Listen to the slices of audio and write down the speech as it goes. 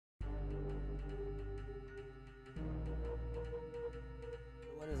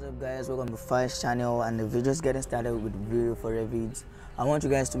What's up guys, welcome to PhyizE channel, and if you're just getting started with video for Revit, I want you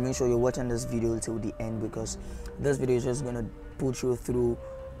guys to make sure you're watching this video till the end, because this video is just gonna put you through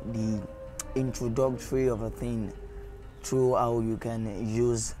the introductory of a thing, through how you can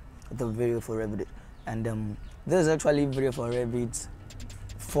use the video for Revit. And this is actually video for Revit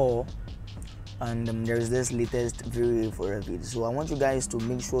 4, and there is this latest video for Revit. So I want you guys to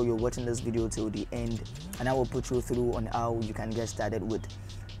make sure you're watching this video till the end, and I will put you through on how you can get started with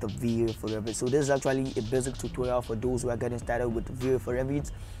the video for Revit. So this is actually a basic tutorial for those who are getting started with video for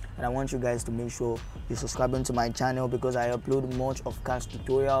Revit, and I want you guys to make sure you're subscribing to my channel, because I upload much of CAD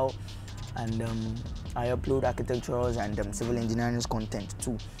tutorial, and I upload architecturals and civil engineering content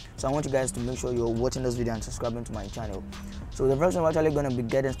too. So I want you guys to make sure you're watching this video and subscribing to my channel. So the first thing we're actually going to be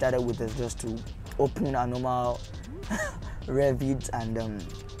getting started with is just to open a normal Revit and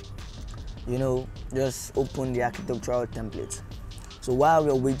just open the architectural template. So while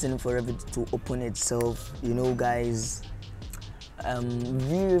we're waiting for Revit to open itself, guys,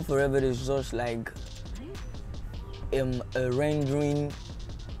 video for Revit is just like a rendering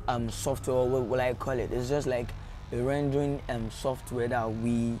software. What will I call it? It's just like a rendering software that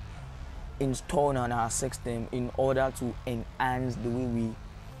we install on our system in order to enhance the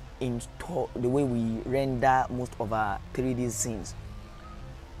way we render most of our 3D scenes.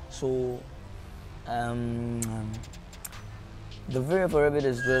 So the video for Revit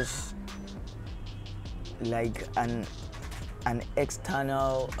is just like an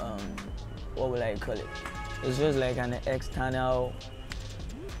external what will I call it? It's just like an external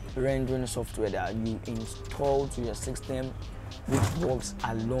rendering software that you install to your system, which works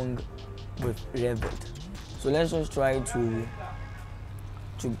along with Revit. So let's just try to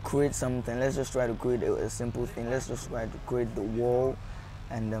create something. Let's just try to create a simple thing. Let's just try to create the wall,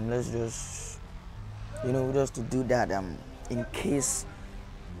 and let's just just to do that in case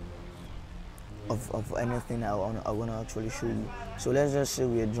of anything I want to actually show you. So let's just say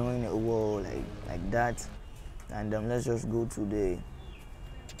we are drawing a wall like that, and let's just go to the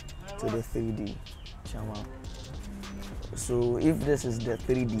 3D. So if this is the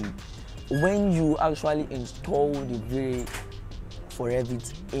 3D, when you actually install the Vray for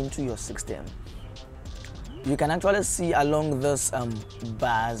Revit into your system, you can actually see along this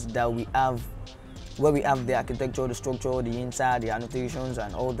bars that we have, where we have the architecture, the structure, the inside, the annotations,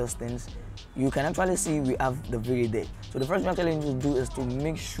 and all those things. You can actually see we have the Vray there. So the first thing we actually need to do is to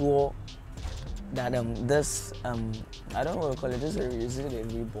make sure that this I don't know what to call it. This is it a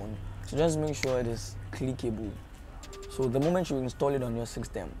ribbon. So just make sure it is clickable. So the moment you install it on your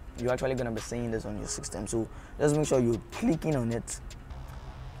system, you're actually gonna be seeing this on your system. So just make sure you're clicking on it,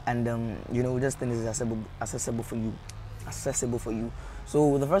 and this thing is accessible for you.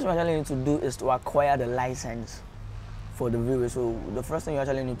 So the first thing you actually need to do is to acquire the license for the viewer. So the first thing you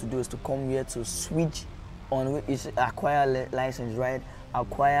actually need to do is to come here to switch on acquire license, right?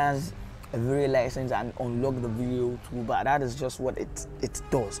 Acquires a Vray license and unlock the video toolbar. That is just what it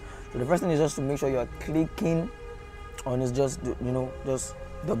does. So the first thing is just to make sure you're clicking on it. Just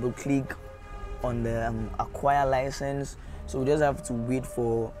double click on the acquire license. So we just have to wait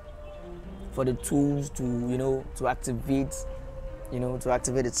for the tools to activate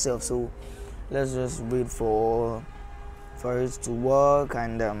itself. So let's just wait for it to work,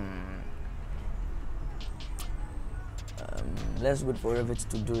 and let's wait for Revit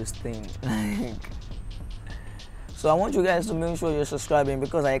to do its thing. So I want you guys to make sure you're subscribing,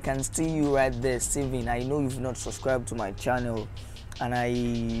 because I can see you right there, Steven. I know you've not subscribed to my channel, and I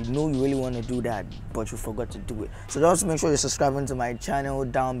know you really want to do that, but you forgot to do it. So just make sure you're subscribing to my channel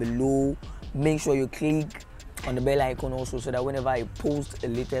down below. Make sure you click on the bell icon also, so that whenever I post a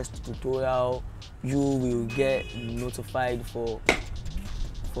latest tutorial, you will get notified for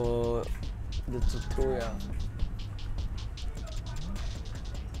the tutorial.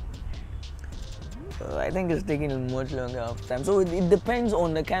 I think it's taking much longer of time. So it depends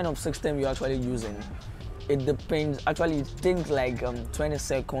on the kind of system you're actually using. It depends. Actually, it takes like 20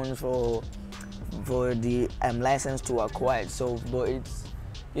 seconds for the license to acquire. So, but it's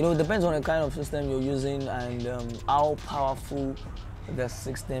it depends on the kind of system you're using and how powerful the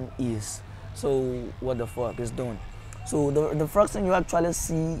system is. So what the fuck is done? So the first thing you actually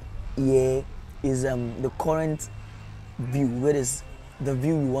see here is the current view, where is the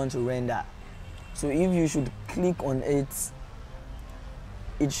view you want to render. So if you should click on it,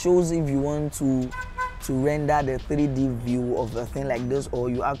 it shows if you want to render the 3D view of a thing like this, or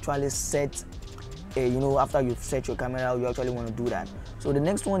you actually set after you've set your camera, you actually want to do that. So the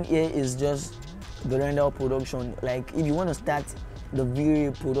next one here is just the render production. Like if you want to start the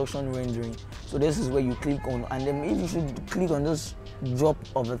Vray production rendering, so this is where you click on, and then if you should click on this drop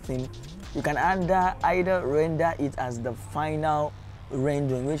of a thing, you can either render it as the final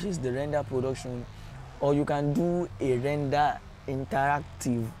rendering, which is the render production, or you can do a render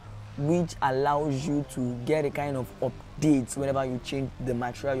interactive, which allows you to get a kind of updates whenever you change the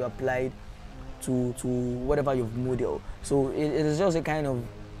material you applied to whatever you've modeled. So it is just a kind of,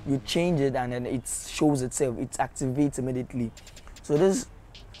 you change it and then it shows itself, it activates immediately. So this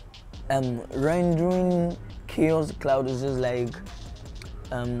rendering chaos cloud is just like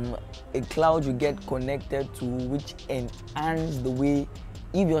a cloud you get connected to, which enhance the way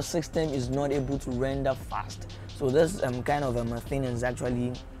if your system is not able to render fast. So this kind of thing is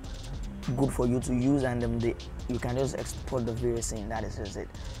actually good for you to use, and you can just export the various scene. That is just it.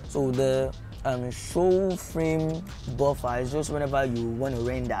 So the show frame buffer is just whenever you want to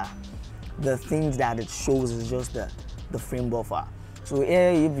render, the things that it shows is just the frame buffer. So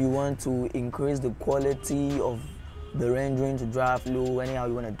here, if you want to increase the quality of the rendering to draft low, anyhow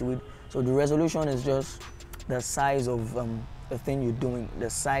you want to do it. So the resolution is just the size of the thing you're doing, the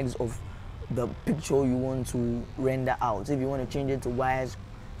size of the picture you want to render out. If you want to change it to wide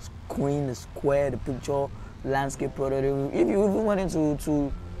screen, the square, the picture, landscape, prototype, if you even wanted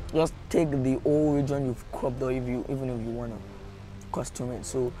to just take the whole region you've cropped, or even if you want to custom it,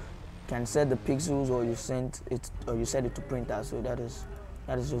 so you can set the pixels, or you set it to printer. So that is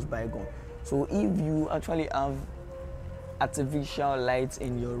just bygone. So if you actually have artificial light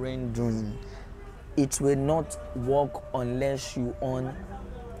in your rendering, it will not work unless you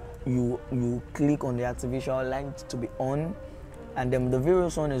click on the artificial light to be on, and then the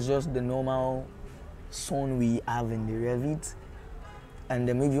various sun is just the normal sun we have in the Revit. And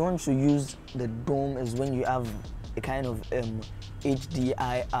then if you want to use the dome, is when you have a kind of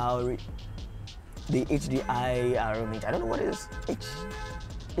HDIR, the HDIR image. I don't know what it is.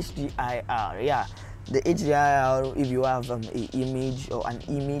 HDIR, yeah, the HDIR. If you have an image, or an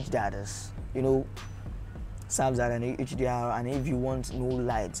image that is, serves as an HDR, and if you want no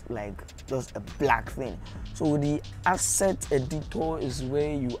light, like just a black thing. So the asset editor is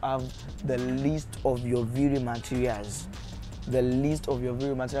where you have the list of your Vray materials.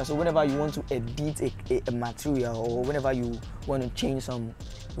 So whenever you want to edit a material, or whenever you want to change you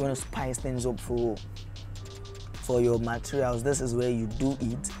want to spice things up for your materials, this is where you do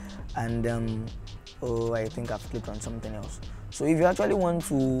it. And oh, I think I've clicked on something else. So if you actually want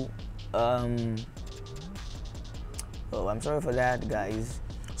to oh, I'm sorry for that, guys.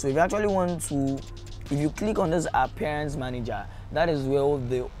 So if you actually want to, if you click on this appearance manager, that is where all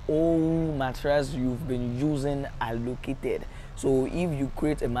the old materials you've been using are located. So if you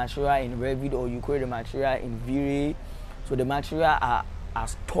create a material in Revit, or you create a material in Vray, so the material are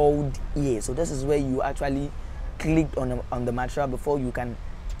stored here. So this is where you actually clicked on the material before you can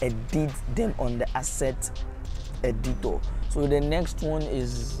edit them on the asset editor. So the next one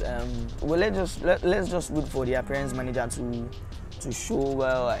is well, let's just wait for the appearance manager to show.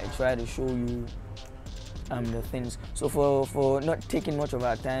 Well, I try to show you the things. So for not taking much of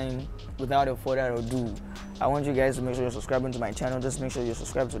our time, without a further ado, I want you guys to make sure you're subscribing to my channel. Just make sure you're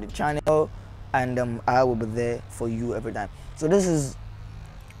subscribed to the channel, and I will be there for you every time. So this is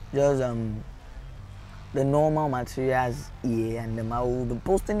just the normal materials here, and I will be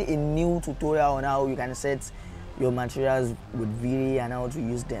posting a new tutorial on how you can set your materials with Vray and how to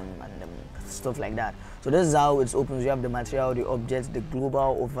use them, and stuff like that. So this is how it opens. You have the material, the objects, the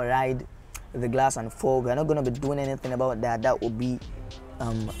global override, the glass and fall. We're not going to be doing anything about that. That will be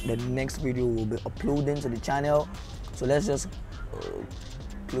the next video we'll be uploading to the channel. So let's just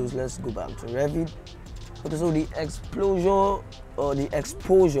close. Let's go back to Revit. Okay, so the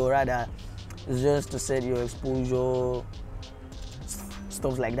exposure rather is just to set your exposure,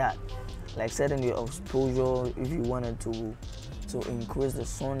 stuff like that, like setting your exposure if you wanted to increase the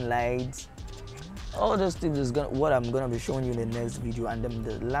sunlight. All those tips is what I'm gonna be showing you in the next video. And then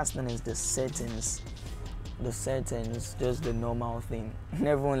the last one is the settings. The settings, just the normal thing.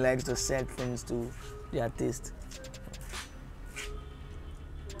 Everyone likes to set things to their taste.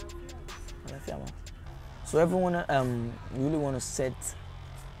 So everyone really want to set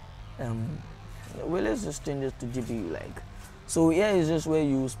well, let's just change this to GPU like. So here is just where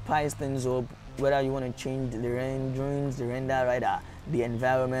you spice things up, whether you want to change the renderings, the render rider, the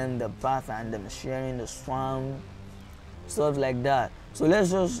environment, the path, and the sharing, the swarm, stuff like that. So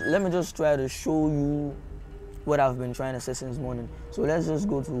let me just try to show you what I've been trying to set since morning. So let's just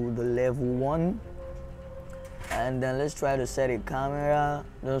go to the level 1, and then let's try to set a camera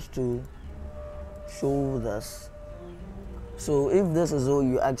just to show this. So if this is all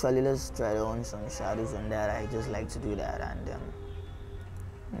you actually, let's try to on some shadows on that. I just like to do that, and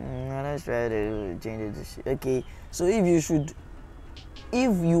let's try to change it to okay. So if you should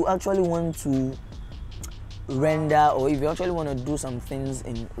if you actually want to render, or if you actually want to do some things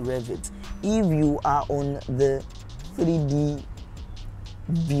in Revit, if you are on the 3D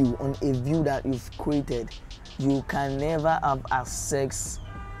view, on a view that you've created, you can never have access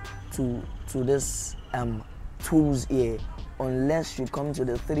to this tools here unless you come to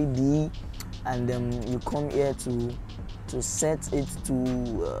the 3D and you come here to set it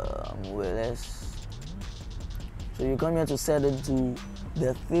to so you come here to set it to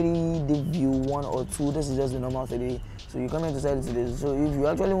the 3D view 1 or 2. This is just the normal 3D. So you come here to set it to this. So if you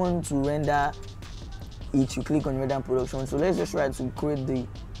actually want to render it, you click on render production. So let's just try to create the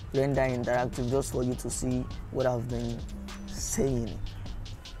render interactive just for you to see what I've been saying.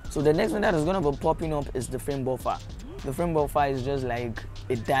 So the next one that is going to be popping up is the frame buffer. The frame buffer is just like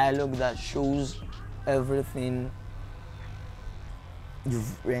a dialog that shows everything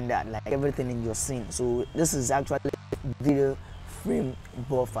you've rendered, like everything in your scene. So this is actually video frame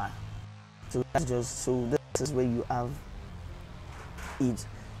buffer. So that's just, so this is where you have it.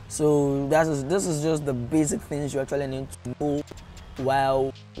 So this is just the basic things you actually need to know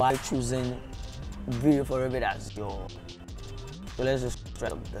while choosing video for Revit as your. So let's just try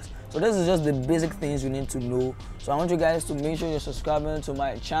this. So this is just the basic things you need to know. So I want you guys to make sure you're subscribing to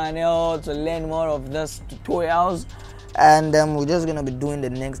my channel to learn more of this tutorials, and we're just gonna be doing the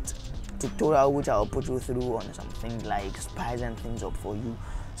next tutorial, which I'll put you through on something like spice and things up for you.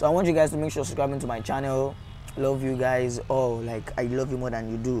 So I want you guys to make sure you're subscribing to my channel. Love you guys all, like I love you more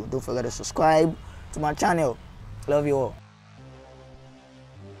than you do. Don't forget to subscribe to my channel. Love you all.